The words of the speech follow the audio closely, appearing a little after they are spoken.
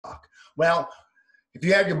Well, if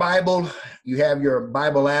you have your Bible, you have your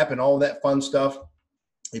Bible app and all that fun stuff.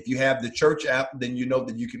 If you have the church app, then you know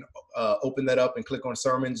that you can open that up and click on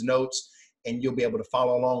sermons, notes, and you'll be able to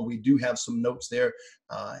follow along. We do have some notes there,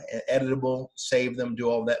 editable, save them, do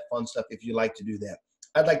all that fun stuff if you like to do that.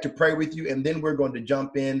 I'd like to pray with you, and then we're going to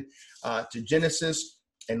jump in to Genesis,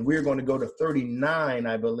 and we're going to go to 39,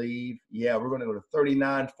 I believe. Yeah, we're going to go to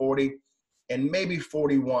 39, 40, and maybe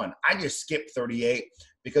 41. I just skipped 38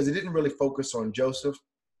 because it didn't really focus on Joseph.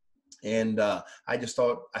 And I just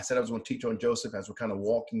thought, I said I was going to teach on Joseph as we're kind of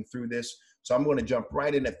walking through this. So I'm going to jump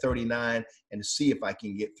right in at 39 and see if I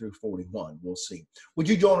can get through 41. We'll see. Would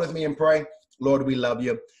you join with me and pray? Lord, we love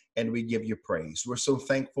you and we give you praise. We're so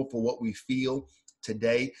thankful for what we feel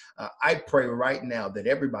today. I pray right now that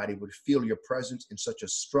everybody would feel your presence in such a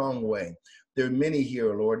strong way. There are many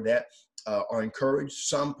here, Lord, that are encouraged.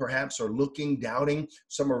 Some perhaps are looking, doubting.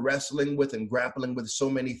 Some are wrestling with and grappling with so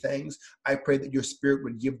many things. I pray that your spirit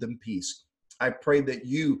would give them peace. I pray that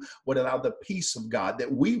you would allow the peace of God,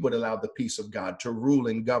 that we would allow the peace of God to rule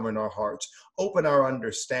and govern our hearts. Open our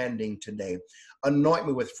understanding today. Anoint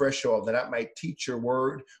me with fresh oil that I might teach your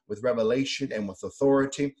word with revelation and with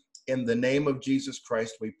authority. In the name of Jesus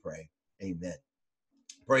Christ, we pray. Amen.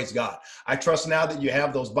 Praise God. I trust now that you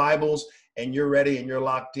have those Bibles and you're ready and you're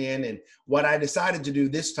locked in. And what I decided to do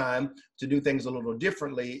this time, to do things a little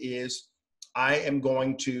differently, is I am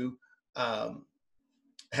going to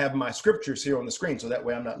have my scriptures here on the screen, so that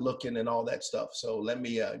way I'm not looking and all that stuff. So let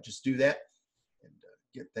me just do that and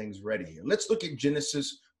get things ready here. Let's look at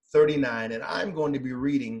Genesis 39, and I'm going to be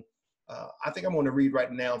reading, I think I'm going to read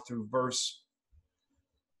right now through verse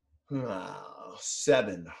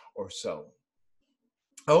 7 or so.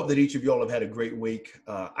 I hope that each of you all have had a great week.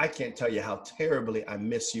 I can't tell you how terribly I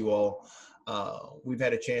miss you all. We've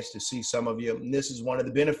had a chance to see some of you, and this is one of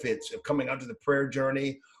the benefits of coming out to the prayer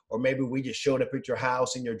journey, or maybe we just showed up at your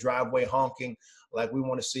house in your driveway honking like we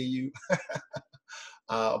want to see you.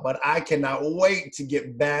 But I cannot wait to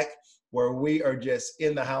get back where we are just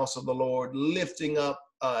in the house of the Lord, lifting up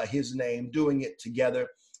his name, doing it together.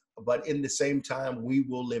 But in the same time, we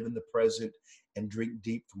will live in the present and drink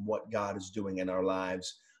deep from what God is doing in our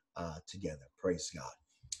lives together. Praise God.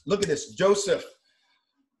 Look at this. Joseph,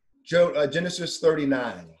 Genesis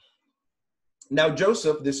 39. Now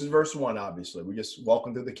Joseph, this is verse 1, obviously. We're just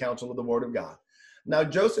walking through the counsel of the word of God. Now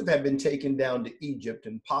Joseph had been taken down to Egypt,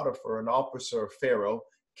 and Potiphar, an officer of Pharaoh,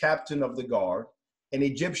 captain of the guard, an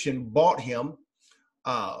Egyptian, bought him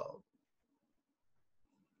from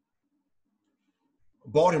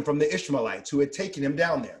the Ishmaelites who had taken him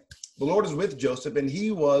down there. The Lord is with Joseph, and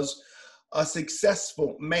he was a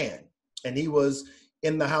successful man, and he was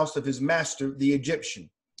in the house of his master, the Egyptian.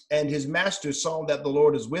 And his master saw that the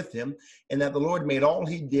Lord is with him, and that the Lord made all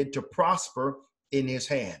he did to prosper in his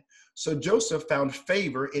hand. So Joseph found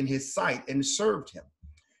favor in his sight and served him.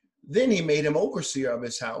 Then he made him overseer of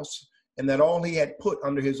his house, and that all he had put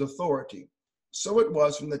under his authority. So it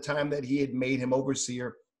was from the time that he had made him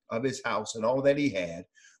overseer of his house and all that he had,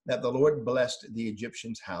 that the Lord blessed the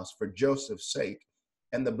Egyptian's house for Joseph's sake.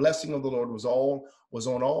 And the blessing of the Lord was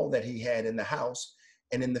on all that he had in the house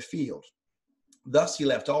and in the field. Thus he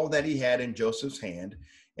left all that he had in Joseph's hand,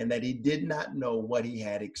 and that he did not know what he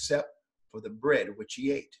had except for the bread which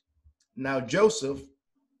he ate. Now Joseph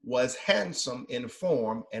was handsome in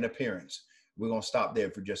form and appearance. We're going to stop there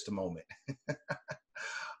for just a moment.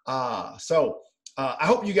 I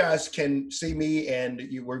hope you guys can see me and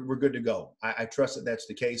we're good to go. I trust that that's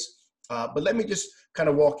the case. But let me just kind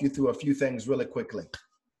of walk you through a few things really quickly.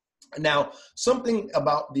 Now, something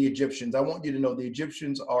about the Egyptians, I want you to know the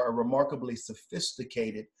Egyptians are a remarkably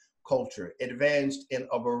sophisticated culture, advanced in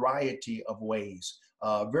a variety of ways,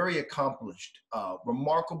 very accomplished,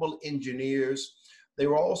 remarkable engineers. They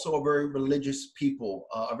were also a very religious people,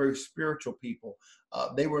 a very spiritual people.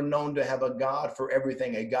 They were known to have a god for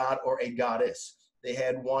everything, a god or a goddess. They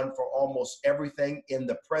had one for almost everything in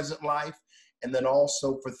the present life, and then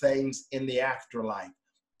also for things in the afterlife.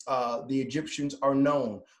 The Egyptians are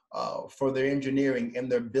known for their engineering and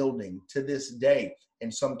their building. To this day,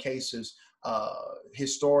 in some cases,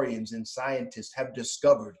 historians and scientists have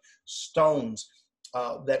discovered stones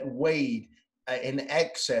that weighed in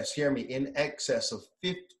excess, hear me, in excess of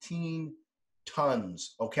 15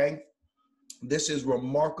 tons, okay? This is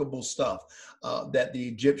remarkable stuff that the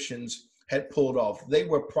Egyptians had pulled off. They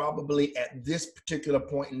were probably at this particular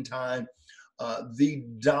point in time the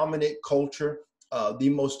dominant culture, the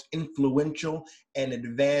most influential and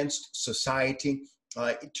advanced society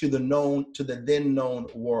to the then known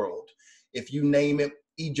world. If you name it,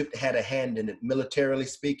 Egypt had a hand in it, militarily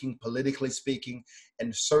speaking, politically speaking,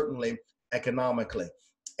 and certainly economically.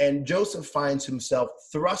 And Joseph finds himself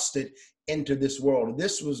thrusted into this world.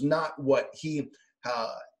 This was not what he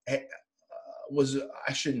was,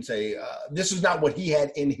 I shouldn't say, this is not what he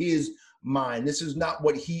had in his mind. This is not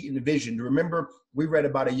what he envisioned. Remember, we read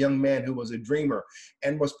about a young man who was a dreamer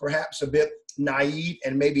and was perhaps a bit naive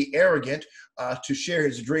and maybe arrogant to share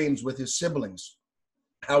his dreams with his siblings.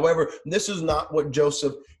 However, this is not what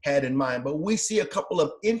Joseph had in mind, but we see a couple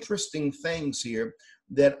of interesting things here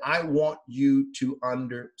that I want you to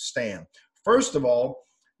understand. First of all,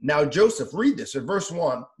 now Joseph, read this in verse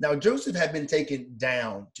 1. Now Joseph had been taken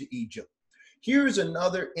down to Egypt. Here's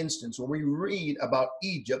another instance where we read about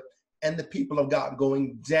Egypt and the people of God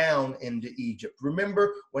going down into Egypt.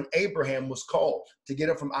 Remember when Abraham was called to get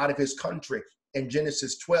up from out of his country in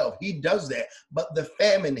Genesis 12, he does that, but the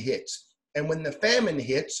famine hits. And when the famine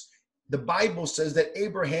hits, the Bible says that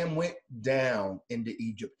Abraham went down into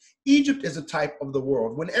Egypt. Egypt is a type of the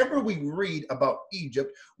world. Whenever we read about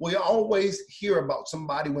Egypt, we always hear about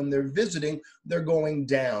somebody when they're visiting, they're going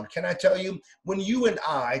down. Can I tell you, when you and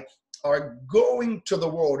I are going to the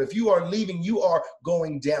world, if you are leaving, you are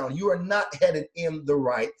going down. You are not headed in the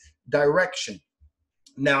right direction.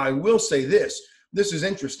 Now, I will say this. This is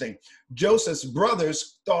interesting. Joseph's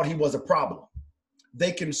brothers thought he was a problem.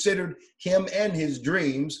 They considered him and his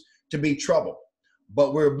dreams to be trouble.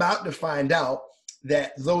 But we're about to find out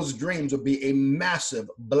that those dreams will be a massive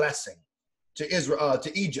blessing to Israel,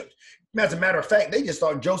 to Egypt. As a matter of fact, they just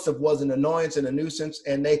thought Joseph was an annoyance and a nuisance,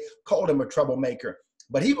 and they called him a troublemaker.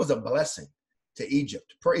 But he was a blessing to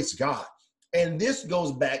Egypt. Praise God. And this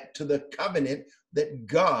goes back to the covenant that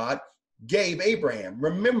God gave Abraham.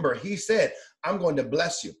 Remember, he said, I'm going to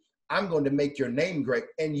bless you. I'm going to make your name great.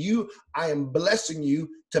 And I am blessing you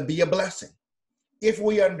to be a blessing. If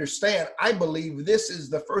we understand, I believe this is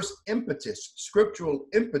the first impetus, scriptural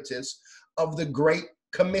impetus of the Great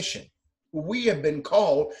Commission. We have been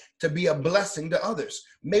called to be a blessing to others.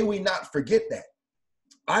 May we not forget that.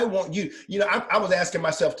 I want you, I was asking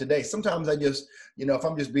myself today, sometimes I just, if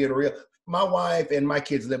I'm just being real, my wife and my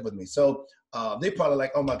kids live with me. So they probably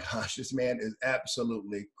like, oh my gosh, this man is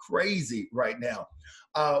absolutely crazy right now.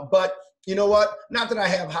 But you know what? Not that I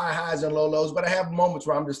have high highs and low lows, but I have moments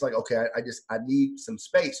where I'm just like, okay, I need some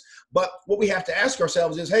space. But what we have to ask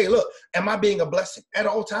ourselves is, hey, look, am I being a blessing at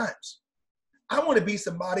all times? I want to be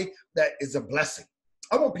somebody that is a blessing.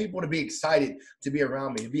 I want people to be excited to be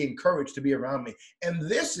around me, to be encouraged to be around me. And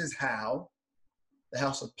this is how the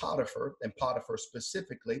house of Potiphar, and Potiphar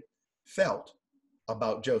specifically, felt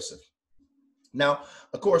about Joseph. Now,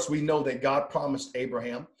 of course, we know that God promised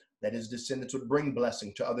Abraham that his descendants would bring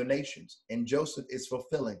blessing to other nations. And Joseph is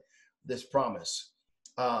fulfilling this promise.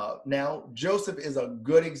 Now, Joseph is a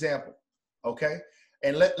good example, okay?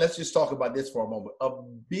 And let's just talk about this for a moment, of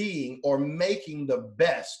being or making the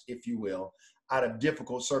best, if you will, out of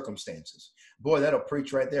difficult circumstances. Boy, that'll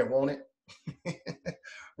preach right there, won't it?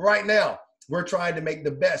 Right now, we're trying to make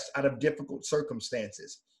the best out of difficult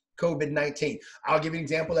circumstances. COVID-19. I'll give you an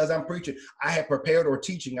example as I'm preaching. I have prepared, or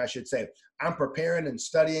teaching, I should say. I'm preparing and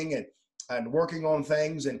studying and working on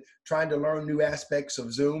things and trying to learn new aspects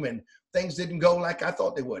of Zoom, and things didn't go like I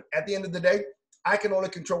thought they would. At the end of the day, I can only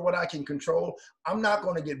control what I can control. I'm not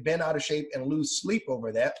going to get bent out of shape and lose sleep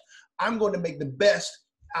over that. I'm going to make the best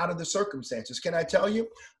out of the circumstances. Can I tell you,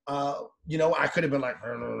 I could have been like,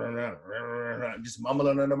 just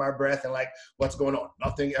mumbling under my breath and like, what's going on?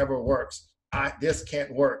 Nothing ever works. This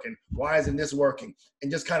can't work. And why isn't this working? And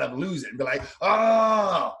just kind of lose it and be like,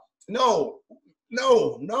 no,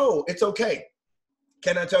 it's okay.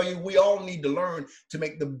 Can I tell you, we all need to learn to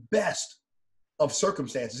make the best of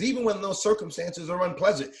circumstances, even when those circumstances are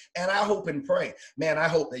unpleasant. And I hope and pray, man, I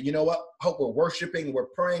hope that, I hope we're worshiping, we're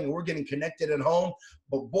praying, and we're getting connected at home.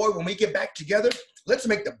 But boy, when we get back together, let's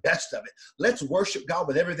make the best of it. Let's worship God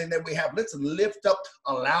with everything that we have. Let's lift up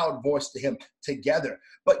a loud voice to him together.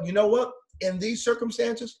 But you know what? In these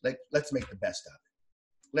circumstances, let's make the best of it.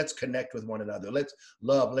 Let's connect with one another. Let's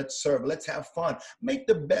love, let's serve, let's have fun. Make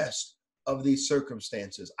the best of these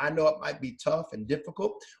circumstances. I know it might be tough and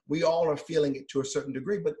difficult. We all are feeling it to a certain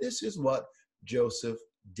degree, but this is what Joseph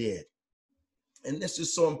did. And this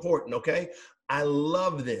is so important, okay? I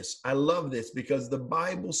love this. I love this because the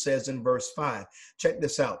Bible says in verse 5, check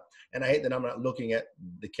this out. And I hate that I'm not looking at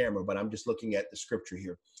the camera, but I'm just looking at the scripture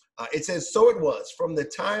here. It says, so it was from the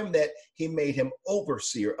time that he made him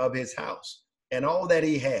overseer of his house and all that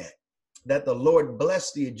he had, that the Lord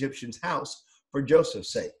blessed the Egyptian's house for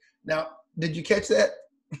Joseph's sake. Now, did you catch that?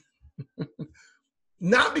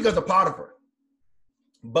 Not because of Potiphar,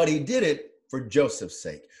 but he did it for Joseph's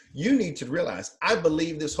sake. You need to realize, I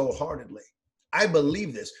believe this wholeheartedly. I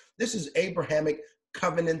believe this. This is Abrahamic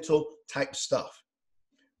covenantal type stuff.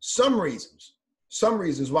 Some reasons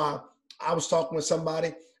why. I was talking with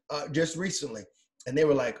somebody just recently, and they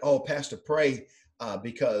were like, oh, Pastor, pray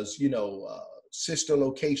because, sister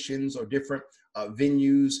locations or different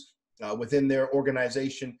venues within their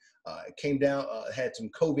organization came down, had some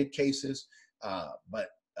COVID cases, but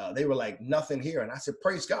they were like, nothing here. And I said,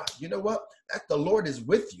 praise God. You know what? That the Lord is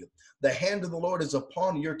with you. The hand of the Lord is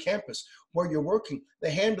upon your campus where you're working. The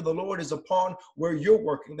hand of the Lord is upon where you're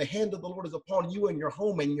working. The hand of the Lord is upon you and your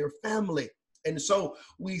home and your family. And so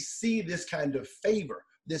we see this kind of favor,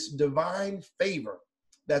 this divine favor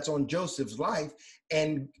that's on Joseph's life.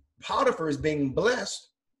 And Potiphar is being blessed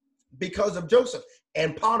because of Joseph.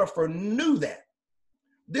 And Potiphar knew that.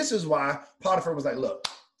 This is why Potiphar was like, look,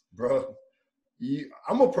 bro,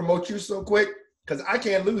 I'm going to promote you so quick because I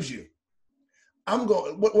can't lose you.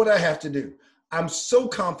 What I have to do? I'm so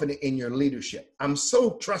confident in your leadership. I'm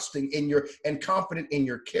so trusting in and confident in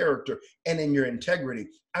your character and in your integrity.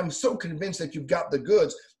 I'm so convinced that you've got the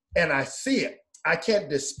goods and I see it. I can't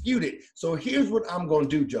dispute it. So here's what I'm going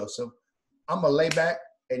to do, Joseph. I'm going to lay back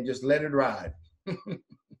and just let it ride.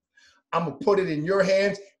 I'm going to put it in your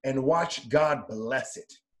hands and watch God bless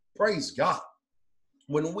it. Praise God.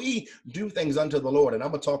 When we do things unto the Lord, and I'm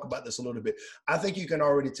going to talk about this a little bit, I think you can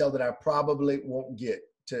already tell that I probably won't get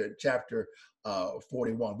to chapter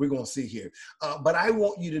 41. We're going to see here. But I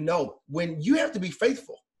want you to know when you have to be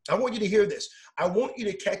faithful. I want you to hear this. I want you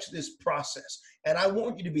to catch this process. And I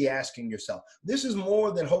want you to be asking yourself, this is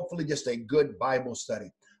more than hopefully just a good Bible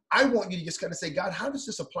study. I want you to just kind of say, God, how does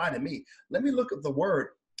this apply to me? Let me look at the word.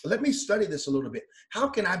 Let me study this a little bit. How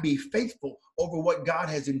can I be faithful over what God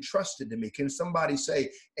has entrusted to me? Can somebody say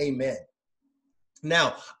amen?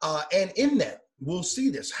 Now, and in that, we'll see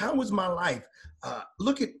this. How was my life?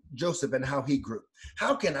 Look at Joseph and how he grew.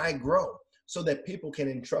 How can I grow so that people can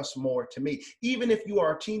entrust more to me? Even if you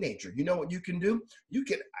are a teenager, you know what you can do? You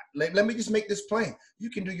can, let me just make this plain. You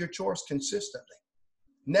can do your chores consistently.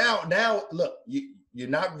 Now, look, you're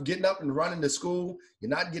not getting up and running to school.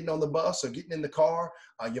 You're not getting on the bus or getting in the car.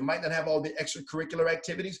 You might not have all the extracurricular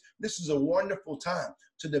activities. This is a wonderful time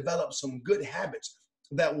to develop some good habits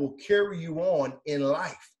that will carry you on in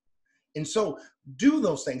life. And so do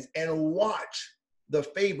those things and watch the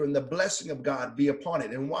favor and the blessing of God be upon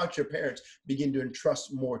it, and watch your parents begin to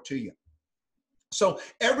entrust more to you. So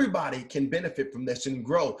everybody can benefit from this and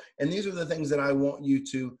grow. And these are the things that I want you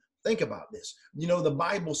to think about this. You know, the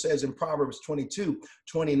Bible says in Proverbs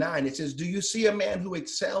 22:29, it says, do you see a man who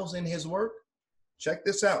excels in his work? Check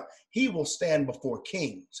this out. He will stand before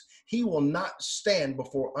kings. He will not stand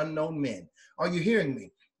before unknown men. Are you hearing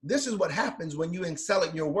me? This is what happens when you excel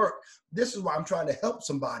at your work. This is why I'm trying to help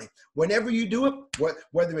somebody. Whenever you do it,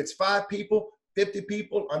 whether it's 5 people, 50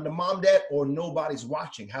 people, under mom, dad, or nobody's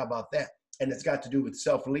watching. How about that? And it's got to do with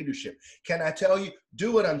self-leadership. Can I tell you,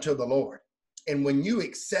 do it unto the Lord. And when you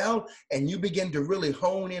excel and you begin to really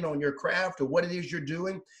hone in on your craft or what it is you're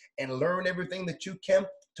doing and learn everything that you can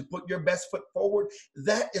to put your best foot forward,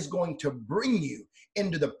 that is going to bring you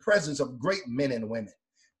into the presence of great men and women.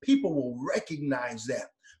 People will recognize that.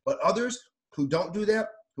 But others who don't do that,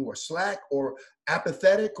 who are slack or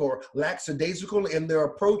apathetic or lackadaisical in their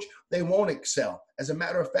approach, they won't excel. As a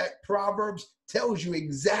matter of fact, Proverbs tells you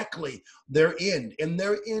exactly their end, and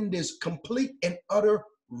their end is complete and utter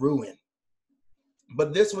ruin.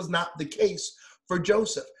 But this was not the case for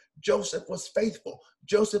Joseph. Joseph was faithful.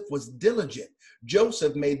 Joseph was diligent.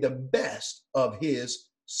 Joseph made the best of his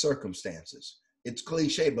circumstances. It's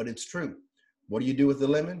cliche, but it's true. What do you do with the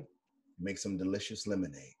lemon? Make some delicious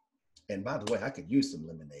lemonade. And by the way, I could use some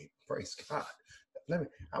lemonade. Praise God.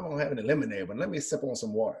 I won't have any lemonade, but let me sip on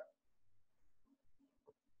some water.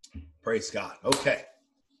 Praise God. Okay.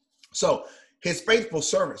 So his faithful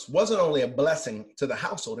service wasn't only a blessing to the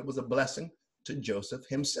household, it was a blessing to Joseph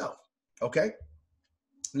himself. Okay.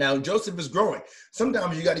 Now Joseph is growing.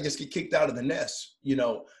 Sometimes you got to just get kicked out of the nest. You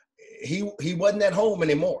know, he wasn't at home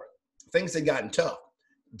anymore. Things had gotten tough.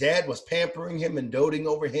 Dad was pampering him and doting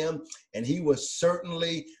over him, and he was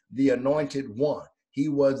certainly the anointed one. He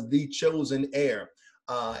was the chosen heir.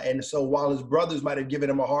 And so while his brothers might have given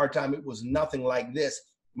him a hard time, it was nothing like this.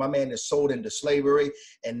 My man is sold into slavery,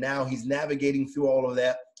 and now he's navigating through all of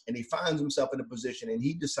that, and he finds himself in a position, and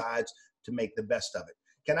he decides to make the best of it.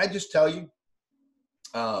 Can I just tell you,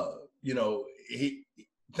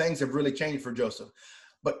 things have really changed for Joseph.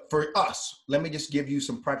 But for us, let me just give you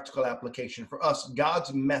some practical application. For us,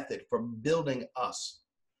 God's method for building us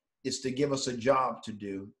is to give us a job to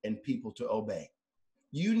do and people to obey.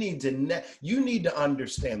 You need to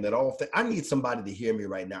understand that I need somebody to hear me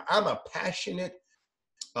right now. I'm a passionate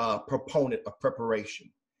proponent of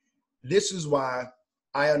preparation. This is why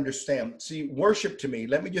I understand. See, worship to me,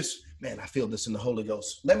 let me just, man, I feel this in the Holy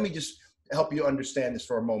Ghost. Let me just help you understand this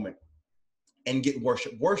for a moment and get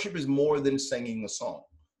worship. Worship is more than singing a song,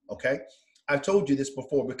 okay? I've told you this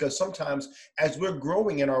before, because sometimes as we're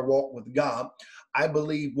growing in our walk with God, I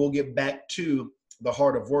believe we'll get back to the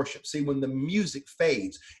heart of worship. See, when the music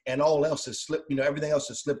fades and all else has slipped, everything else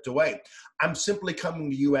has slipped away, I'm simply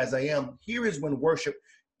coming to you as I am. Here is when worship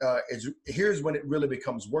here's when it really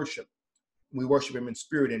becomes worship. We worship him in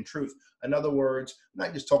spirit and truth. In other words, I'm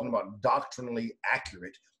not just talking about doctrinally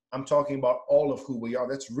accurate. I'm talking about all of who we are.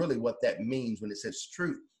 That's really what that means when it says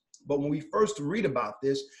truth. But when we first read about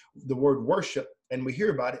this, the word worship, and we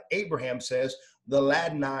hear about it, Abraham says, the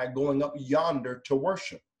lad and I are going up yonder to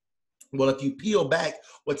worship. Well, if you peel back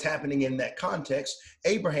what's happening in that context,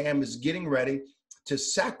 Abraham is getting ready to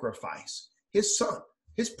sacrifice his son,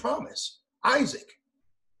 his promise, Isaac.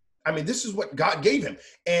 I mean, this is what God gave him,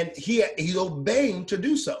 and he's obeying to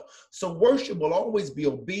do so. So worship will always be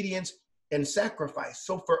obedience and sacrifice.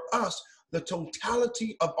 So for us, the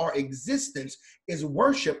totality of our existence is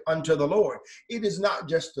worship unto the Lord. It is not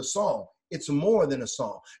just a song. It's more than a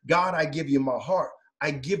song. God, I give you my heart.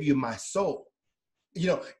 I give you my soul.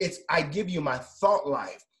 I give you my thought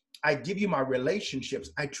life. I give you my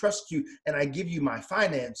relationships. I trust you, and I give you my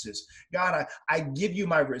finances. God, I give you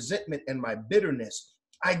my resentment and my bitterness.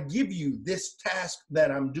 I give you this task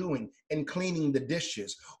that I'm doing in cleaning the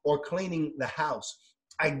dishes or cleaning the house.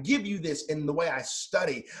 I give you this in the way I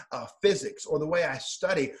study physics, or the way I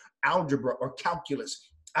study algebra or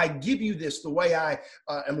calculus. I give you this the way I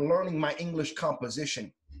am learning my English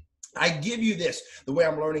composition. I give you this the way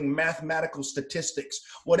I'm learning mathematical statistics.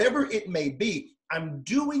 Whatever it may be, I'm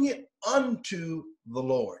doing it unto the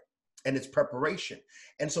Lord. And it's preparation.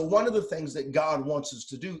 And so one of the things that God wants us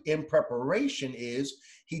to do in preparation is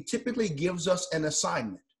he typically gives us an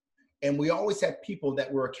assignment. And we always have people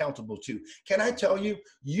that we're accountable to. Can I tell you,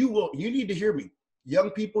 you need to hear me. Young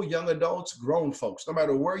people, young adults, grown folks, no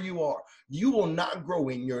matter where you are, you will not grow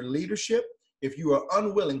in your leadership if you are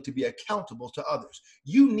unwilling to be accountable to others.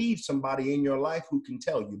 You need somebody in your life who can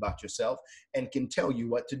tell you about yourself and can tell you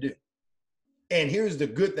what to do. And here's the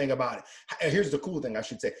good thing about it. Here's the cool thing, I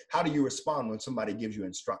should say. How do you respond when somebody gives you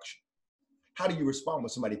instruction? How do you respond when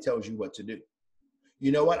somebody tells you what to do?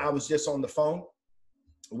 You know what? I was just on the phone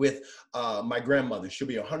with my grandmother. She'll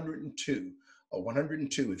be 102 or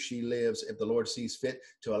 102 if she lives, if the Lord sees fit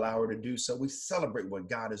to allow her to do so. We celebrate what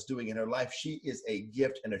God is doing in her life. She is a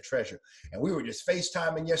gift and a treasure. And we were just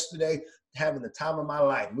FaceTiming yesterday, having the time of my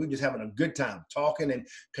life. We were just having a good time talking and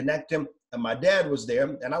connecting. And my dad was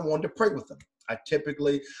there, and I wanted to pray with him. I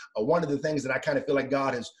typically, one of the things that I kind of feel like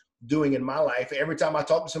God is doing in my life, every time I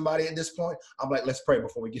talk to somebody at this point, I'm like, let's pray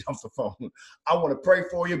before we get off the phone. I want to pray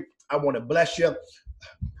for you. I want to bless you.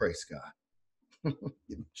 Praise God.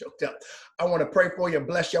 Getting choked up. I want to pray for you and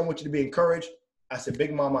bless you. I want you to be encouraged. I said,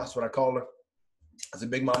 Big Mama, that's what I call her. I said,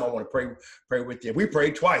 Big Mama, I want to pray with you. We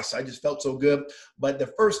prayed twice. I just felt so good. But the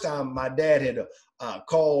first time my dad had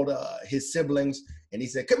called his siblings, and he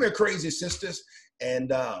said, come here, crazy sisters.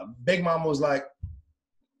 And Big Mama was like,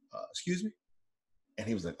 excuse me? And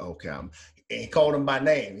he was like, okay. And he called him by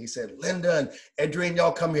name. He said, Linda and Adrienne,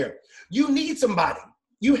 y'all come here. You need somebody.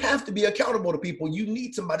 You have to be accountable to people. You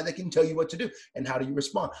need somebody that can tell you what to do. And how do you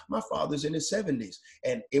respond? My father's in his 70s,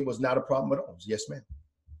 and it was not a problem at all. Yes,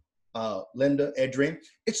 ma'am. Linda, Adrienne,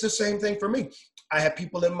 it's the same thing for me. I have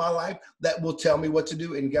people in my life that will tell me what to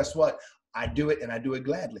do. And guess what? I do it, and I do it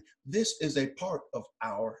gladly. This is a part of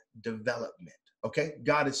our development. Okay.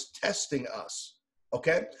 God is testing us.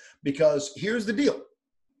 Okay. Because here's the deal.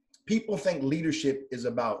 People think leadership is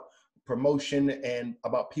about promotion and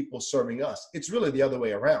about people serving us. It's really the other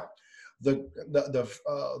way around. The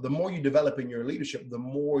more you develop in your leadership, the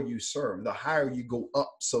more you serve, the higher you go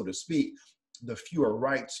up, so to speak, the fewer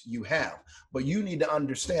rights you have. But you need to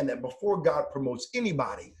understand that before God promotes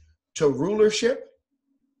anybody to rulership,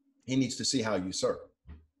 he needs to see how you serve.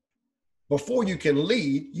 Before you can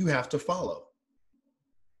lead, you have to follow.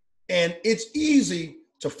 And it's easy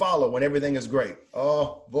to follow when everything is great.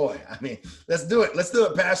 Oh boy, I mean, let's do it. Let's do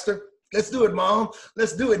it, Pastor. Let's do it, Mom.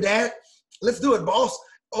 Let's do it, Dad. Let's do it, boss.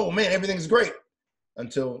 Oh man, everything's great.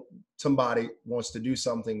 Until somebody wants to do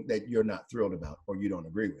something that you're not thrilled about or you don't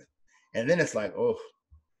agree with. And then it's like, oh,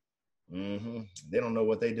 they don't know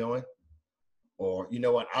what they're doing. Or, you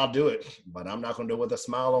know what, I'll do it, but I'm not going to do it with a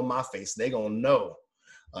smile on my face. They're going to know.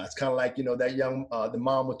 It's kind of like, that young, the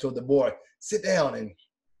mom would tell the boy, sit down, and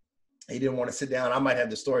he didn't want to sit down. I might have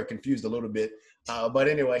the story confused a little bit. But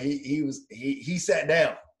anyway, he sat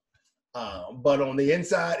down. But on the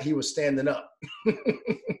inside, he was standing up.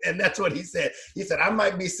 And that's what he said. He said, I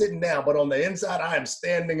might be sitting down, but on the inside, I am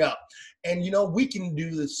standing up. And, we can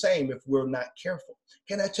do the same if we're not careful.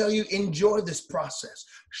 Can I tell you, enjoy this process.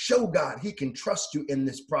 Show God he can trust you in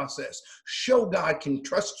this process. Show God can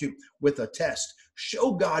trust you with a test.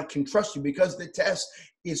 Show God can trust you because the test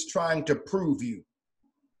is trying to prove you.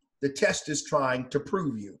 The test is trying to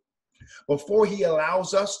prove you. Before he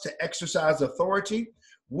allows us to exercise authority,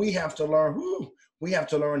 we have to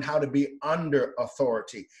learn how to be under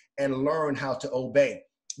authority and learn how to obey.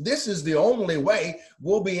 This is the only way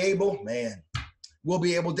we'll be able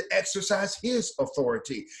to exercise his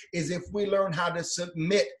authority, is if we learn how to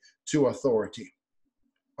submit to authority.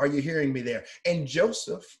 Are you hearing me there? And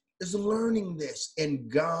Joseph is learning this, and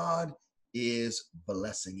God is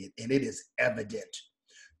blessing it. And it is evident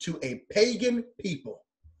to a pagan people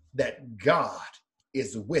that God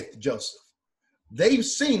is with Joseph. They've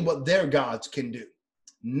seen what their gods can do.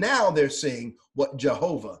 Now they're seeing what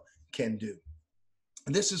Jehovah can do.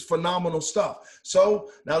 This is phenomenal stuff. So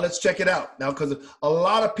now let's check it out. Now, because a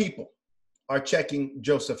lot of people are checking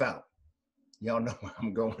Joseph out. Y'all know where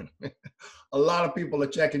I'm going. A lot of people are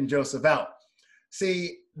checking Joseph out.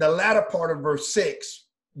 See, the latter part of verse 6,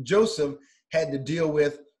 Joseph had to deal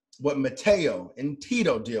with what Mateo and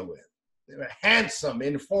Tito deal with. They were handsome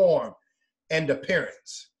in form and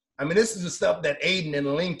appearance. I mean, this is the stuff that Aiden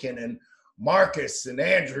and Lincoln and Marcus and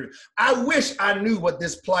Andrew, I wish I knew what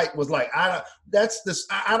this plight was like. I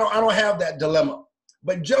don't have that dilemma.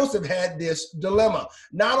 But Joseph had this dilemma.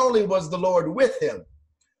 Not only was the Lord with him,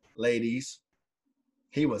 ladies,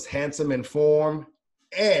 he was handsome in form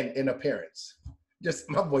and in appearance. Just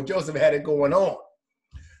my boy Joseph had it going on.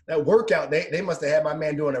 That workout, they must have had my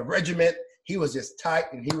man doing a regiment. He was just tight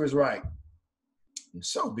and he was right. And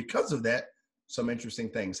so because of that, some interesting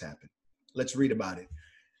things happened. Let's read about it.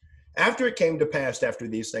 After it came to pass after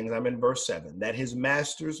these things, I'm in verse 7, that his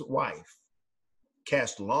master's wife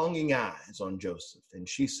cast longing eyes on Joseph, and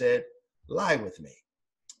she said, lie with me.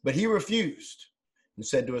 But he refused and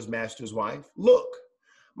said to his master's wife, look,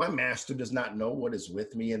 my master does not know what is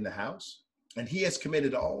with me in the house, and he has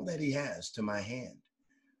committed all that he has to my hand.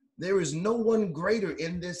 There is no one greater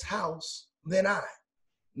in this house than I,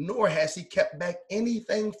 nor has he kept back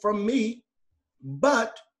anything from me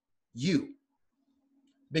but you.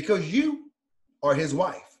 Because you are his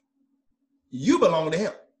wife. You belong to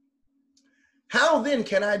him. How then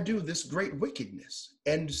can I do this great wickedness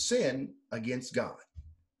and sin against God?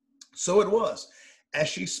 So it was, as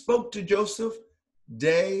she spoke to Joseph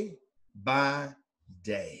day by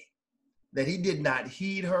day, that he did not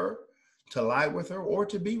heed her to lie with her or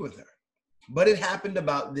to be with her. But it happened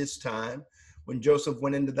about this time when Joseph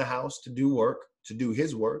went into the house to do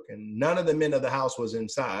his work, and none of the men of the house was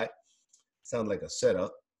inside. Sounds like a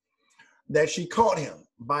setup. That she caught him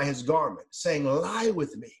by his garment, saying, lie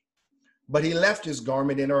with me. But he left his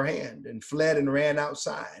garment in her hand and fled and ran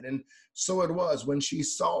outside. And so it was, when she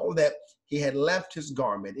saw that he had left his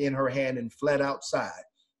garment in her hand and fled outside,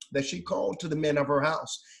 that she called to the men of her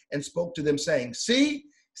house and spoke to them, saying, see,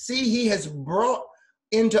 he has brought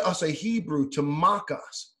into us a Hebrew to mock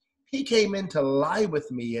us. He came in to lie with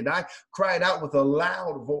me, and I cried out with a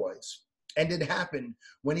loud voice. And it happened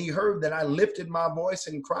when he heard that I lifted my voice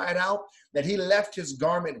and cried out, that he left his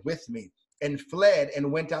garment with me and fled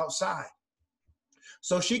and went outside.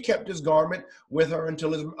 So she kept his garment with her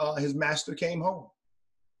until his master came home.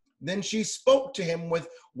 Then she spoke to him with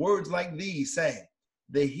words like these, saying,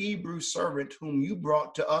 the Hebrew servant whom you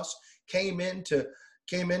brought to us came in to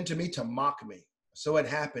me to mock me. So it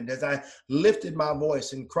happened as I lifted my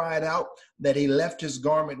voice and cried out, that he left his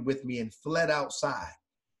garment with me and fled outside.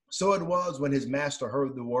 So it was, when his master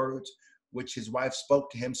heard the words which his wife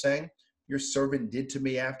spoke to him, saying, your servant did to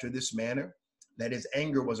me after this manner, that his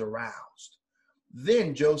anger was aroused.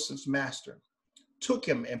 Then Joseph's master took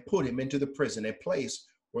him and put him into the prison, a place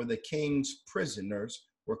where the king's prisoners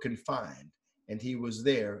were confined, and he was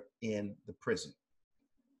there in the prison.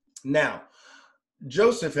 Now,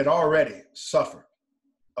 Joseph had already suffered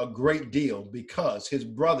a great deal because his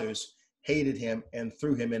brothers hated him and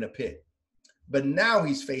threw him in a pit. But now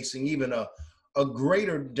he's facing even a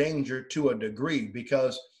greater danger to a degree,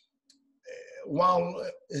 because while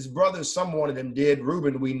his brothers, some one of them did,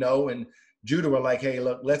 Reuben we know, and Judah were like, hey,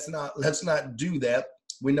 look, let's not do that.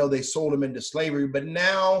 We know they sold him into slavery, but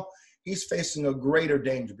now he's facing a greater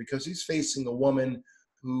danger because he's facing a woman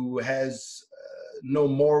who has no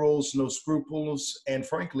morals, no scruples, and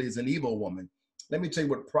frankly is an evil woman. Let me tell you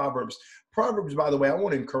what Proverbs, by the way, I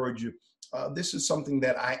want to encourage you. This is something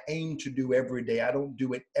that I aim to do every day. I don't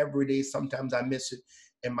do it every day. Sometimes I miss it.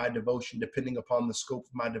 in my devotion, depending upon the scope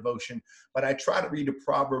of my devotion. But I try to read the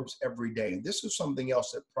Proverbs every day. And this is something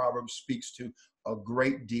else that Proverbs speaks to a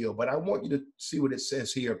great deal. But I want you to see what it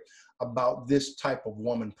says here about this type of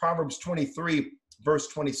woman. Proverbs 23, verse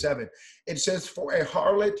 27. It says, for a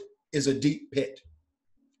harlot is a deep pit,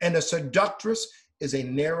 and a seductress is a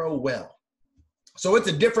narrow well. So it's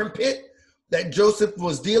a different pit that Joseph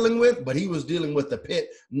was dealing with, but he was dealing with the pit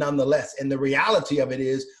nonetheless. And the reality of it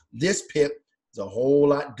is this pit is a whole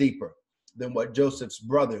lot deeper than what Joseph's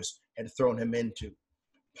brothers had thrown him into.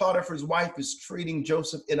 Potiphar's wife is treating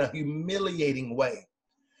Joseph in a humiliating way.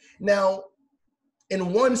 Now,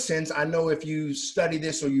 in one sense, I know if you study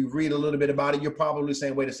this or you read a little bit about it, you're probably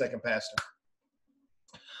saying, wait a second, Pastor.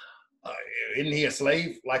 Isn't he a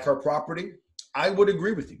slave like her property? I would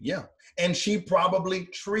agree with you, yeah. And she probably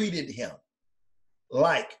treated him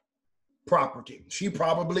like property. She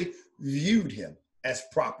probably viewed him as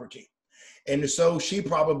property. And so she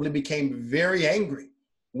probably became very angry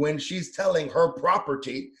when she's telling her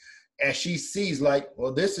property, as she sees like,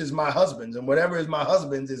 well, this is my husband's, and whatever is my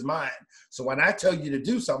husband's is mine. So when I tell you to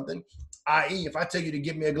do something, i.e., if I tell you to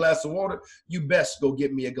give me a glass of water, you best go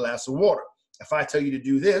get me a glass of water. If I tell you to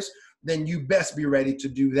do this, then you best be ready to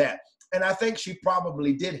do that. And I think she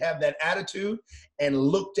probably did have that attitude and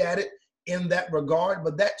looked at it in that regard,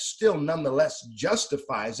 but that still nonetheless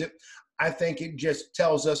justifies it. I think it just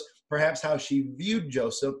tells us perhaps how she viewed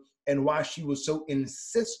Joseph and why she was so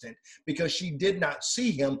insistent, because she did not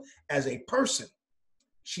see him as a person.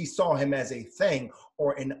 She saw him as a thing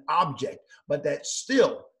or an object, but that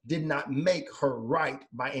still did not make her right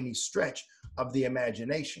by any stretch of the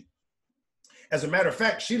imagination. As a matter of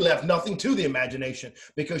fact, she left nothing to the imagination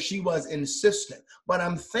because she was insistent. But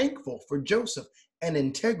I'm thankful for Joseph and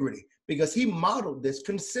integrity, because he modeled this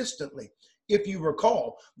consistently. If you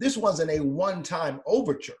recall, this wasn't a one-time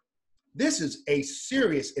overture. This is a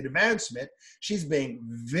serious advancement. She's being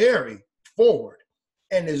very forward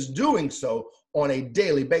and is doing so on a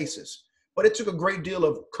daily basis. But it took a great deal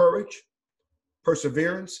of courage,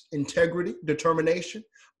 perseverance, integrity, determination.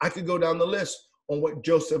 I could go down the list on what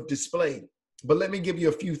Joseph displayed. But let me give you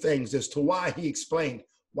a few things as to why he explained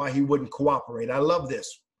why he wouldn't cooperate. I love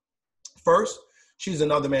this. First, she's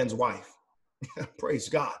another man's wife. Praise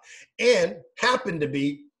God. And happened to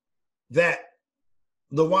be that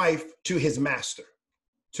the wife to his master.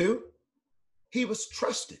 Two, he was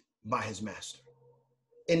trusted by his master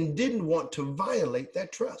and didn't want to violate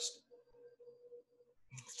that trust.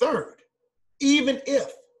 Third, even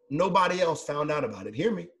if nobody else found out about it,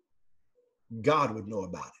 hear me, God would know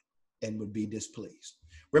about it and would be displeased.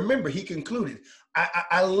 Remember, he concluded,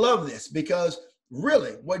 I love this, because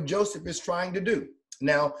really what Joseph is trying to do.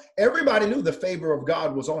 Now, everybody knew the favor of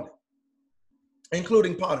God was on him,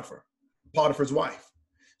 including Potiphar's wife.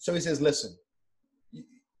 So he says, listen,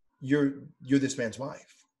 you're this man's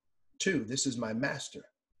wife. Two, this is my master.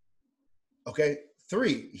 Okay.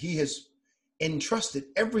 Three, he has entrusted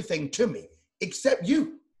everything to me except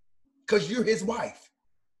you, because you're his wife.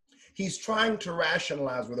 He's trying to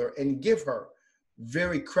rationalize with her and give her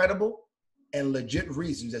very credible and legit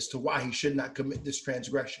reasons as to why he should not commit this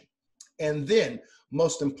transgression. And then,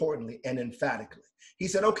 most importantly and emphatically, he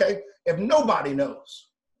said, okay, if nobody knows,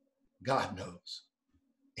 God knows.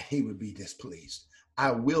 He would be displeased.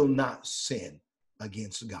 I will not sin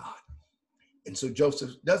against God. And so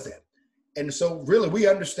Joseph does that. And so really we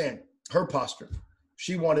understand her posture.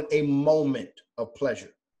 She wanted a moment of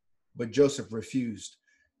pleasure, but Joseph refused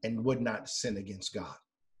and would not sin against God.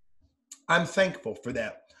 I'm thankful for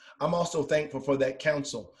that. I'm also thankful for that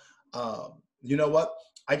counsel. You know what?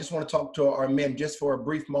 I just want to talk to our men just for a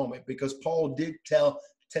brief moment, because Paul did tell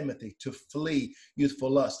Timothy to flee youthful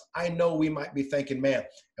lust. I know we might be thinking, man,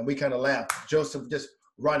 and we kind of laugh, Joseph just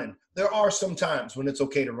running. There are some times when it's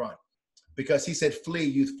okay to run, because he said flee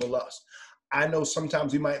youthful lust. I know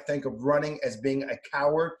sometimes we might think of running as being a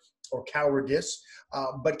coward or cowardice,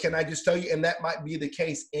 but can I just tell you, and that might be the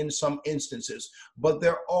case in some instances, but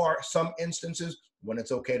there are some instances when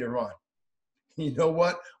it's okay to run. You know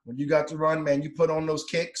what? When you got to run, man, you put on those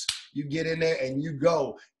kicks, you get in there and you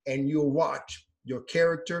go, and you'll watch your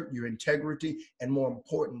character, your integrity, and more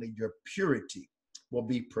importantly, your purity will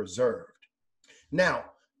be preserved. Now,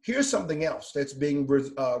 here's something else that's being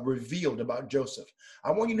revealed about Joseph.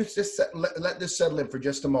 I want you to just let this settle in for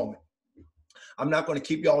just a moment. I'm not going to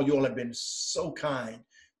keep y'all. You all have been so kind.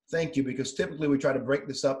 Thank you, because typically we try to break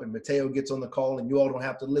this up and Mateo gets on the call and you all don't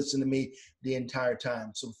have to listen to me the entire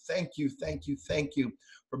time. So thank you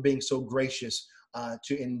for being so gracious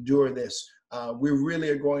to endure this We really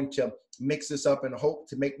are going to mix this up and hope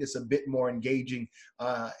to make this a bit more engaging.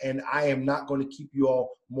 And I am not going to keep you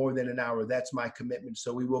all more than an hour. That's my commitment.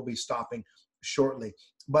 So we will be stopping shortly.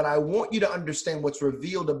 But I want you to understand what's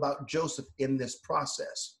revealed about Joseph in this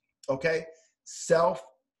process. Okay?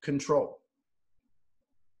 Self-control.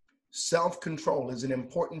 Self-control is an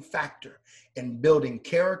important factor in building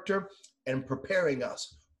character and preparing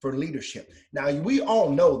us for leadership. Now, we all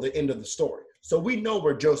know the end of the story, so we know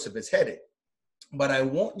where Joseph is headed. But I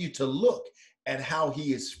want you to look at how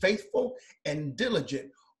he is faithful and diligent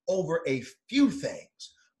over a few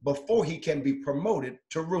things before he can be promoted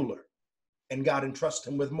to ruler, and God entrusts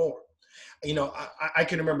him with more. You know, I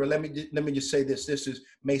can remember, let me just say this. This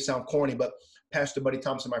may sound corny, but Pastor Buddy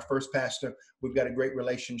Thompson, my first pastor, we've got a great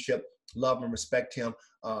relationship, love and respect him.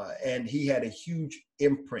 And he had a huge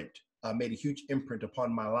imprint, made a huge imprint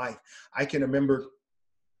upon my life. I can remember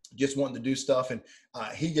just wanting to do stuff. And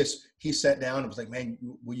he sat down and was like, man,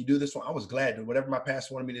 will you do this one? I was glad to. Whatever my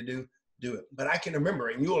pastor wanted me to do it. But I can remember,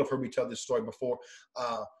 and you all have heard me tell this story before,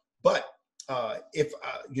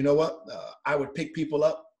 you know what, I would pick people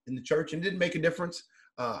up in the church, and it didn't make a difference.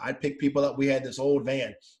 I'd pick people up. We had this old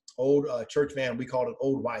van, church van. We called it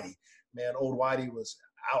Old Whitey. Man, Old Whitey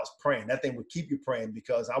I was praying. That thing would keep you praying,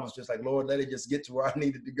 because I was just like, Lord, let it just get to where I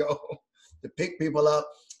needed to go to pick people up.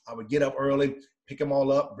 I would get up early, pick them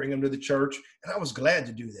all up, bring them to the church. And I was glad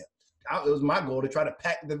to do that. It was my goal to try to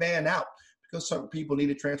pack the van out, because certain people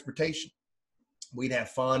needed transportation. We'd have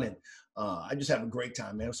fun, and I just have a great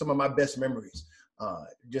time, man. Some of my best memories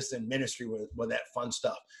just in ministry were that fun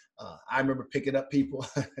stuff. I remember picking up people.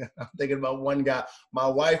 I'm thinking about one guy. My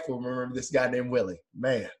wife will remember this guy named Willie.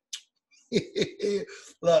 Man,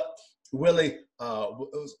 look, Willie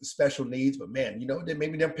was special needs, but man, you know,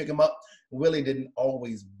 maybe never pick him up. Willie didn't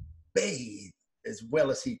always bathe as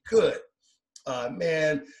well as he could.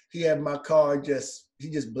 Man, he had my car he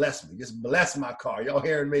just blessed me, just blessed my car. Y'all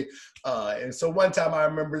hearing me? And so one time I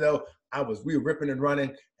remember though, we were ripping and running,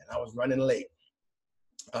 and I was running late.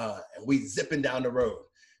 And we zipping down the road,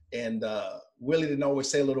 and Willie didn't always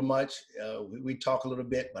say a little much. We talk a little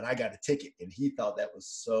bit, but I got a ticket, and he thought that was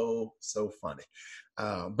so funny.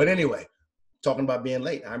 But anyway, talking about being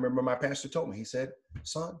late, I remember my pastor told me, he said,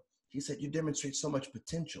 son, he said, you demonstrate so much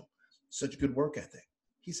potential, such good work ethic.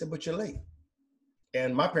 He said, but you're late.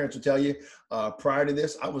 And my parents will tell you, prior to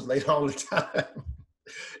this, I was late all the time.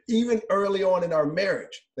 Even early on in our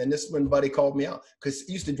marriage. And this is when Buddy called me out, because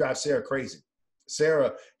he used to drive Sarah crazy.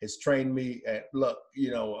 Sarah has trained me, and look,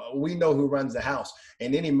 you know, we know who runs the house,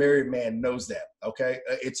 and any married man knows that, okay?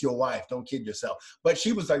 It's your wife, don't kid yourself. But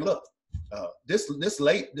she was like, look, this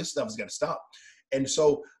stuff is gonna stop. And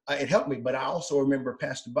so it helped me, but I also remember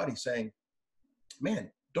Pastor Buddy saying,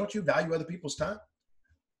 man, don't you value other people's time?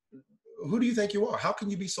 Who do you think you are? How can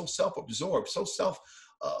you be so self-absorbed,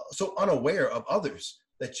 so unaware of others,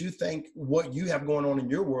 that you think what you have going on in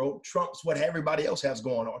your world trumps what everybody else has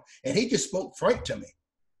going on? And he just spoke frank to me.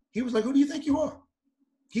 He was like, who do you think you are?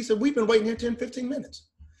 He said, we've been waiting here 10, 15 minutes.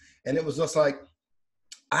 And it was just like,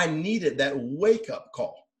 I needed that wake-up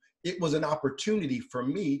call. It was an opportunity for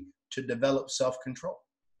me to develop self-control.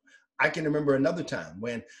 I can remember another time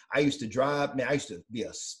when I used to drive. Man, I used to be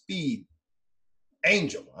a speed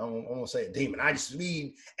angel. I don't want to say a demon. I just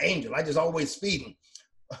speed angel. I just always speeding.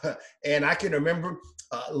 And I can remember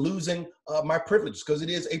losing my privileges, because it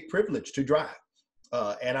is a privilege to drive.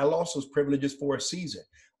 And I lost those privileges for a season.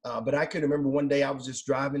 But I can remember one day I was just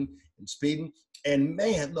driving and speeding, and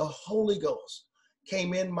man, the Holy Ghost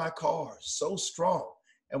came in my car so strong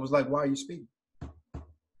and was like, why are you speeding?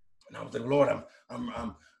 And I was like, Lord,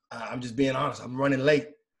 I'm just being honest. I'm running late.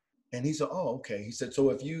 And he said, oh, okay. He said,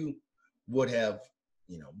 so if you would have,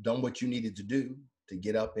 done what you needed to do to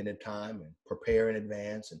get up in time and prepare in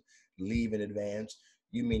advance and leave in advance,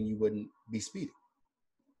 you mean you wouldn't be speeding?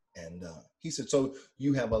 And he said, so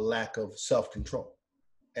you have a lack of self-control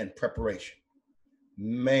and preparation.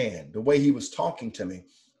 Man, the way he was talking to me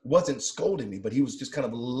wasn't scolding me, but he was just kind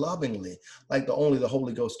of lovingly, like only the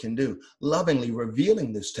Holy Ghost can do, lovingly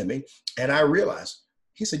revealing this to me. And I realized,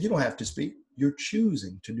 he said, you don't have to speak. You're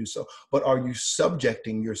choosing to do so. But are you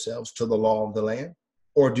subjecting yourselves to the law of the land?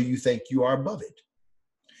 Or do you think you are above it?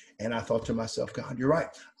 And I thought to myself, God, you're right.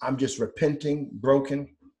 I'm just repenting,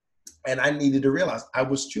 broken. And I needed to realize I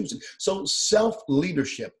was choosing. So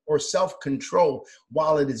self-leadership or self-control,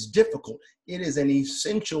 while it is difficult, it is an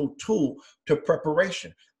essential tool to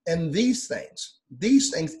preparation. And these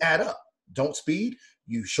things add up. Don't speed.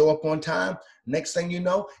 You show up on time. Next thing you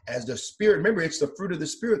know, as the Spirit, remember, it's the fruit of the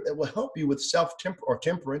Spirit that will help you with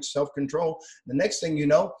temperance, self-control. The next thing you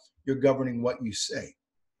know, you're governing what you say.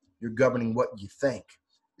 You're governing what you think.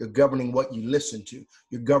 You're governing what you listen to.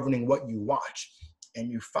 You're governing what you watch. And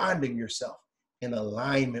you're finding yourself in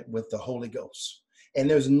alignment with the Holy Ghost. And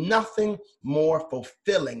there's nothing more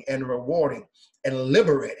fulfilling and rewarding and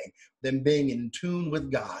liberating than being in tune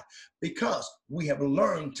with God, because we have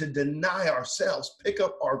learned to deny ourselves, pick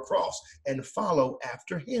up our cross, and follow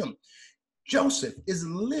after him. Joseph is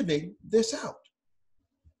living this out.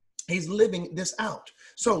 He's living this out.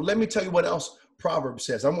 So let me tell you what else Proverbs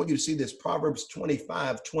says. I want you to see this. Proverbs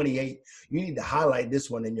 25:28. You need to highlight this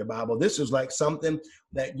one in your Bible. This is like something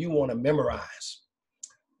that you want to memorize.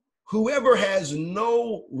 Whoever has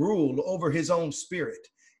no rule over his own spirit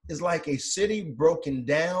is like a city broken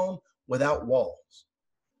down without walls.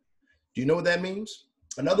 Do you know what that means?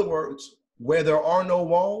 In other words, where there are no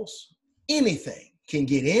walls, anything can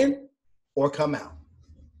get in or come out.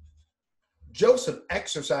 Joseph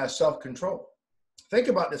exercised self-control. Think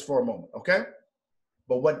about this for a moment, okay?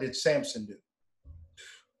 But what did Samson do?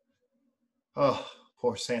 Oh,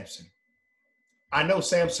 poor Samson. I know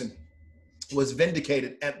Samson was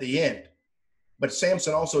vindicated at the end, but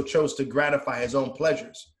Samson also chose to gratify his own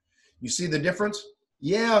pleasures. You see the difference?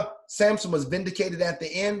 Yeah, Samson was vindicated at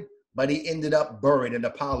the end, but he ended up buried in a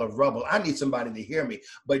pile of rubble. I need somebody to hear me.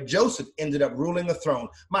 But Joseph ended up ruling a throne.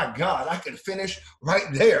 My God, I could finish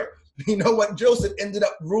right there. You know what? Joseph ended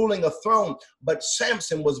up ruling a throne, but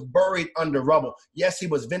Samson was buried under rubble. Yes, he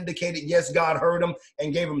was vindicated. Yes, God heard him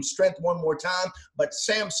and gave him strength one more time. But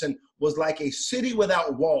Samson was like a city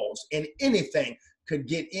without walls, and anything could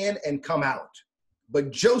get in and come out. But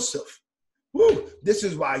Joseph, this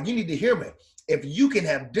is why you need to hear me. If you can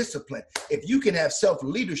have discipline, if you can have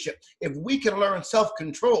self-leadership, if we can learn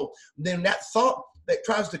self-control, then that thought that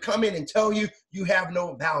tries to come in and tell you you have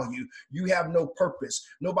no value, you have no purpose,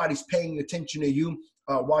 nobody's paying attention to you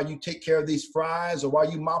while you take care of these fries, or while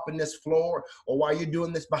you mopping this floor, or while you're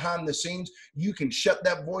doing this behind the scenes, you can shut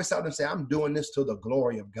that voice out and say, I'm doing this to the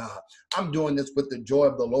glory of God. I'm doing this with the joy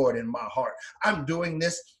of the Lord in my heart. I'm doing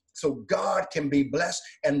this so God can be blessed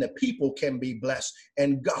and the people can be blessed,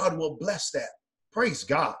 and God will bless that. Praise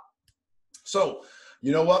God. So,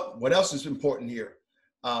 you know what? What else is important here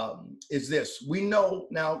is this. We know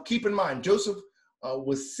now, keep in mind, Joseph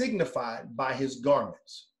was signified by his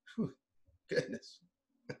garments. Whew, goodness.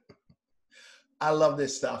 I love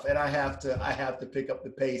this stuff, and I have to pick up the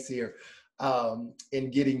pace here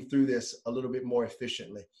in getting through this a little bit more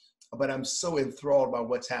efficiently. But I'm so enthralled by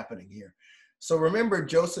what's happening here. So remember,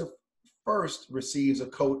 Joseph first receives a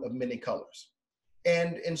coat of many colors.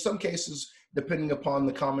 And in some cases, depending upon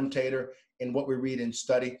the commentator and what we read and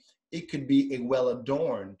study, it could be a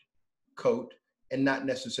well-adorned coat and not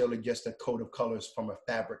necessarily just a coat of colors from a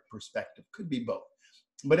fabric perspective. Could be both.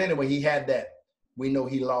 But anyway, he had that. We know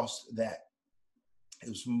he lost that. It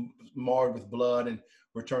was marred with blood and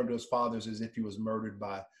returned to his fathers as if he was murdered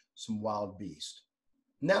by some wild beast.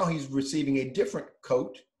 Now he's receiving a different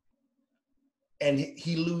coat, and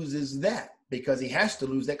he loses that because he has to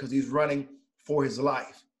lose that because he's running for his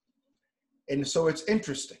life. And so it's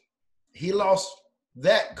interesting. He lost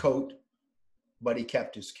that coat, but he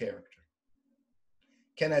kept his character.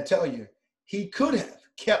 Can I tell you, he could have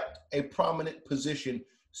kept a prominent position,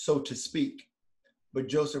 so to speak, but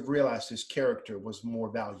Joseph realized his character was more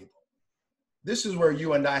valuable. This is where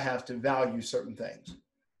you and I have to value certain things.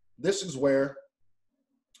 This is where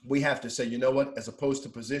we have to say, you know what, as opposed to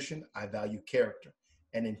position, I value character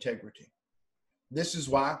and integrity. This is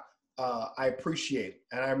why I appreciate,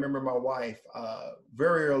 and I remember my wife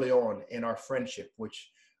very early on in our friendship,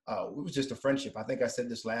 which it was just a friendship. I think I said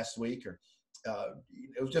this last week, or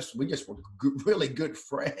it was just, we just were really good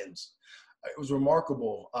friends. It was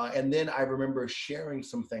remarkable. And then I remember sharing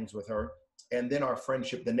some things with her, and then our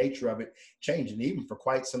friendship, the nature of it changed. And even for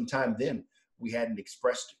quite some time then, we hadn't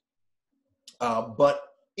expressed it. But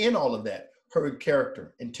in all of that, her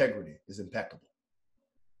character, integrity is impeccable.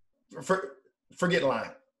 Forget lying.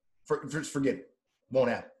 Forget it.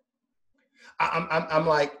 Won't happen. I'm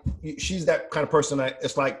like, she's that kind of person.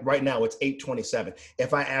 It's like right now it's 8:27.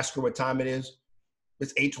 If I ask her what time it is,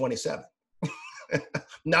 it's 8:27.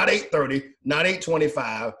 Not 8:30, not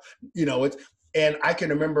 8:25. You know, and I can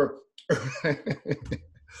remember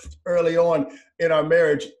early on in our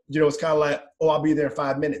marriage, you know, it's kind of like, oh, I'll be there in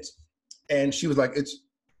 5 minutes. And she was like, it's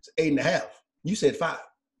 8.5. You said 5.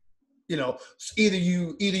 You know, either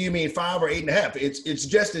you mean 5 or 8.5. It's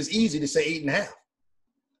just as easy to say 8.5.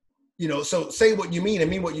 You know, so say what you mean and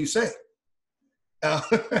mean what you say.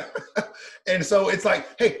 And so it's like,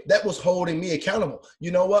 hey, that was holding me accountable.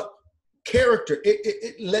 You know what? Character,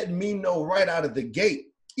 it let me know right out of the gate,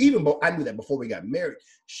 even though I knew that before we got married.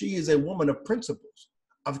 She is a woman of principles,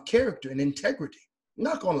 of character and integrity.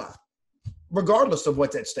 Not gonna lie. regardless of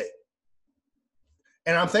what's at stake.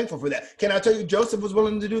 And I'm thankful for that. Can I tell you, Joseph was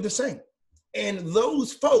willing to do the same. And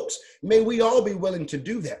those folks, may we all be willing to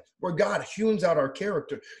do that, where God hews out our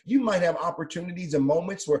character. You might have opportunities and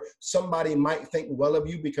moments where somebody might think well of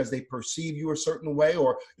you because they perceive you a certain way,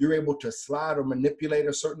 or you're able to slide or manipulate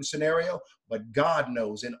a certain scenario, but God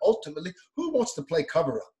knows. And ultimately, who wants to play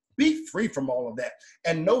cover up? Be free from all of that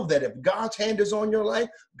and know that if God's hand is on your life,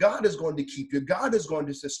 God is going to keep you. God is going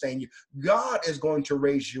to sustain you. God is going to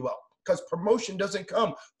raise you up, because promotion doesn't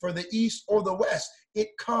come for the east or the west. It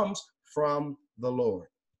comes from the Lord.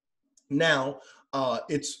 Now,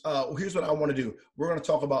 here's what I want to do. We're going to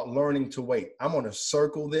talk about learning to wait. I'm going to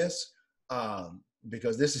circle this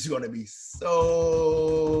because this is going to be so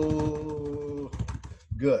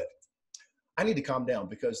good. I need to calm down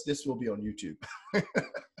because this will be on YouTube.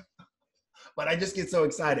 But I just get so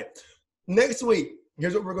excited. Next week,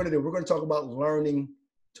 here's what we're going to do. We're going to talk about learning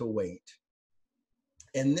to wait.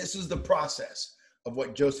 And this is the process of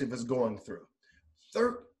what Joseph is going through.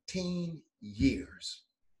 13 years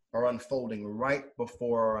are unfolding right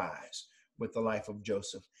before our eyes with the life of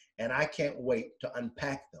Joseph. And I can't wait to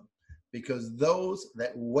unpack them, because those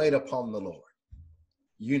that wait upon the Lord,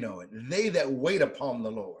 you know it, they that wait upon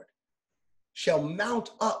the Lord shall mount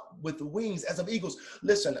up with wings as of eagles.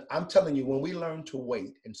 Listen, I'm telling you, when we learn to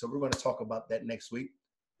wait, and so we're going to talk about that next week,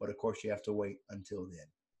 but of course you have to wait until then.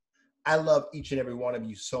 I love each and every one of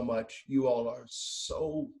you so much. You all are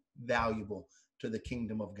so valuable to the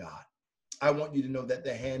kingdom of God. I want you to know that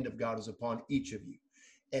the hand of God is upon each of you,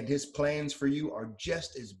 and his plans for you are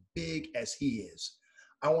just as big as he is.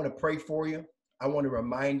 I want to pray for you. I want to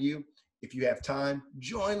remind you, if you have time,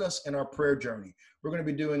 join us in our prayer journey. We're going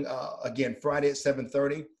to be doing, again, Friday at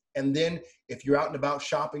 7:30. And then if you're out and about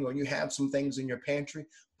shopping, or you have some things in your pantry,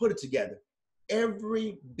 put it together.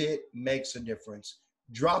 Every bit makes a difference.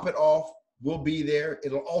 Drop it off. We'll be there.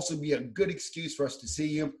 It'll also be a good excuse for us to see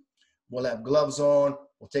you. We'll have gloves on.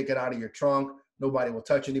 We'll take it out of your trunk. Nobody will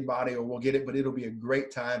touch anybody, or we'll get it, but it'll be a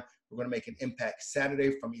great time. We're going to make an impact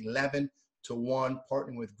Saturday from 11 to 1,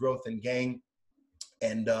 partnering with Growth and Gain.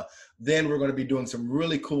 And then we're going to be doing some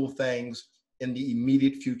really cool things in the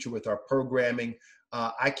immediate future with our programming.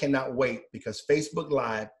 I cannot wait, because Facebook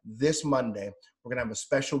Live this Monday, we're going to have a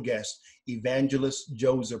special guest, Evangelist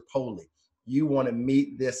Joseph Poley. You want to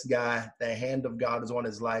meet this guy. The hand of God is on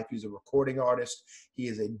his life. He's a recording artist. He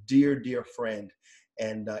is a dear, dear friend.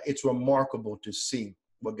 And it's remarkable to see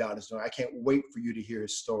what God is doing. I can't wait for you to hear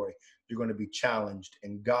his story. You're going to be challenged,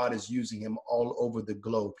 and God is using him all over the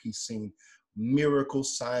globe. He's seen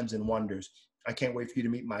miracles, signs, and wonders. I can't wait for you to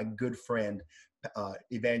meet my good friend,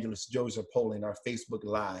 Evangelist Joseph Poley, in our Facebook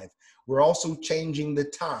Live. We're also changing the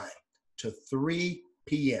time to 3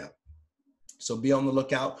 p.m. So be on the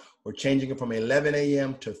lookout. We're changing it from 11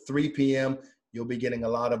 a.m. to 3 p.m. You'll be getting a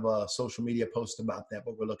lot of social media posts about that,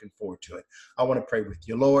 but we're looking forward to it. I want to pray with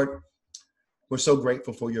you. Lord, we're so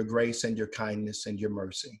grateful for your grace and your kindness and your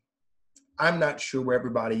mercy. I'm not sure where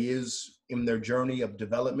everybody is in their journey of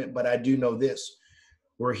development, but I do know this.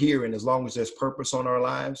 We're here, and as long as there's purpose on our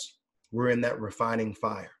lives, we're in that refining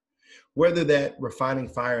fire. Whether that refining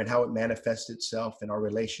fire and how it manifests itself in our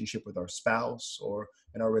relationship with our spouse, or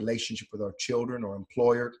in our relationship with our children or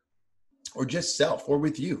employer, or just self, or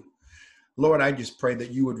with you. Lord, I just pray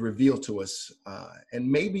that you would reveal to us, and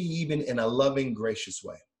maybe even in a loving, gracious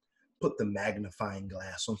way, put the magnifying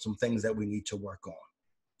glass on some things that we need to work on.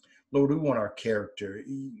 Lord, we want our character.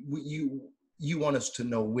 You want us to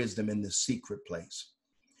know wisdom in the secret place.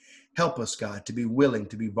 Help us, God, to be willing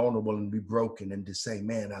to be vulnerable and be broken, and to say,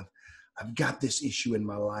 man, I've got this issue in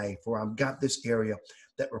my life, or I've got this area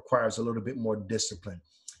that requires a little bit more discipline.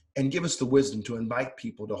 And give us the wisdom to invite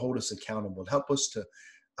people to hold us accountable. Help us to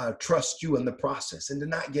trust you in the process, and to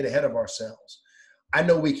not get ahead of ourselves. I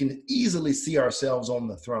know we can easily see ourselves on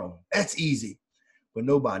the throne. That's easy, but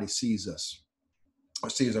nobody sees us or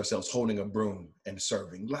sees ourselves holding a broom and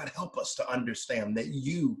serving. God, help us to understand that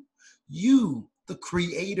you, the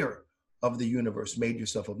creator of the universe, made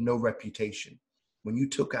yourself of no reputation when you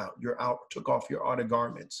took off your outer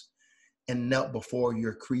garments and knelt before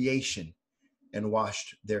your creation and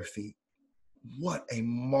washed their feet. What a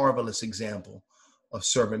marvelous example of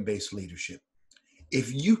servant-based leadership.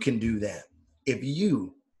 If you can do that, if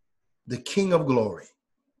you, the King of glory,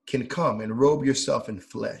 can come and robe yourself in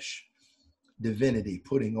flesh, divinity,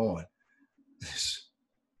 putting on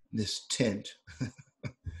this tent,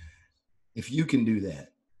 if you can do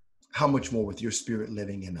that, how much more with your spirit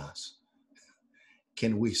living in us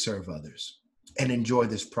can we serve others and enjoy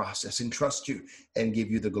this process and trust you and give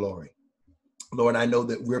you the glory. Lord, I know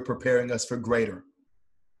that we're preparing us for greater.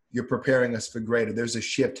 You're preparing us for greater. There's a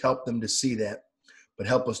shift. Help them to see that, but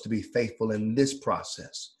help us to be faithful in this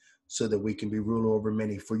process so that we can be ruler over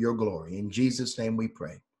many for your glory. In Jesus' name we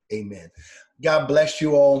pray. Amen. God bless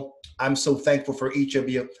you all. I'm so thankful for each of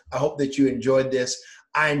you. I hope that you enjoyed this.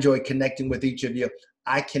 I enjoy connecting with each of you.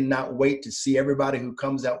 I cannot wait to see everybody who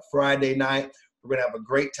comes out Friday night. We're going to have a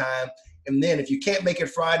great time. And then if you can't make it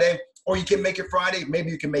Friday, or you can make it Friday, maybe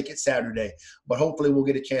you can make it Saturday. But hopefully we'll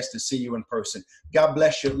get a chance to see you in person. God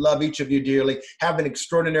bless you. Love each of you dearly. Have an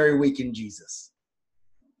extraordinary week in Jesus.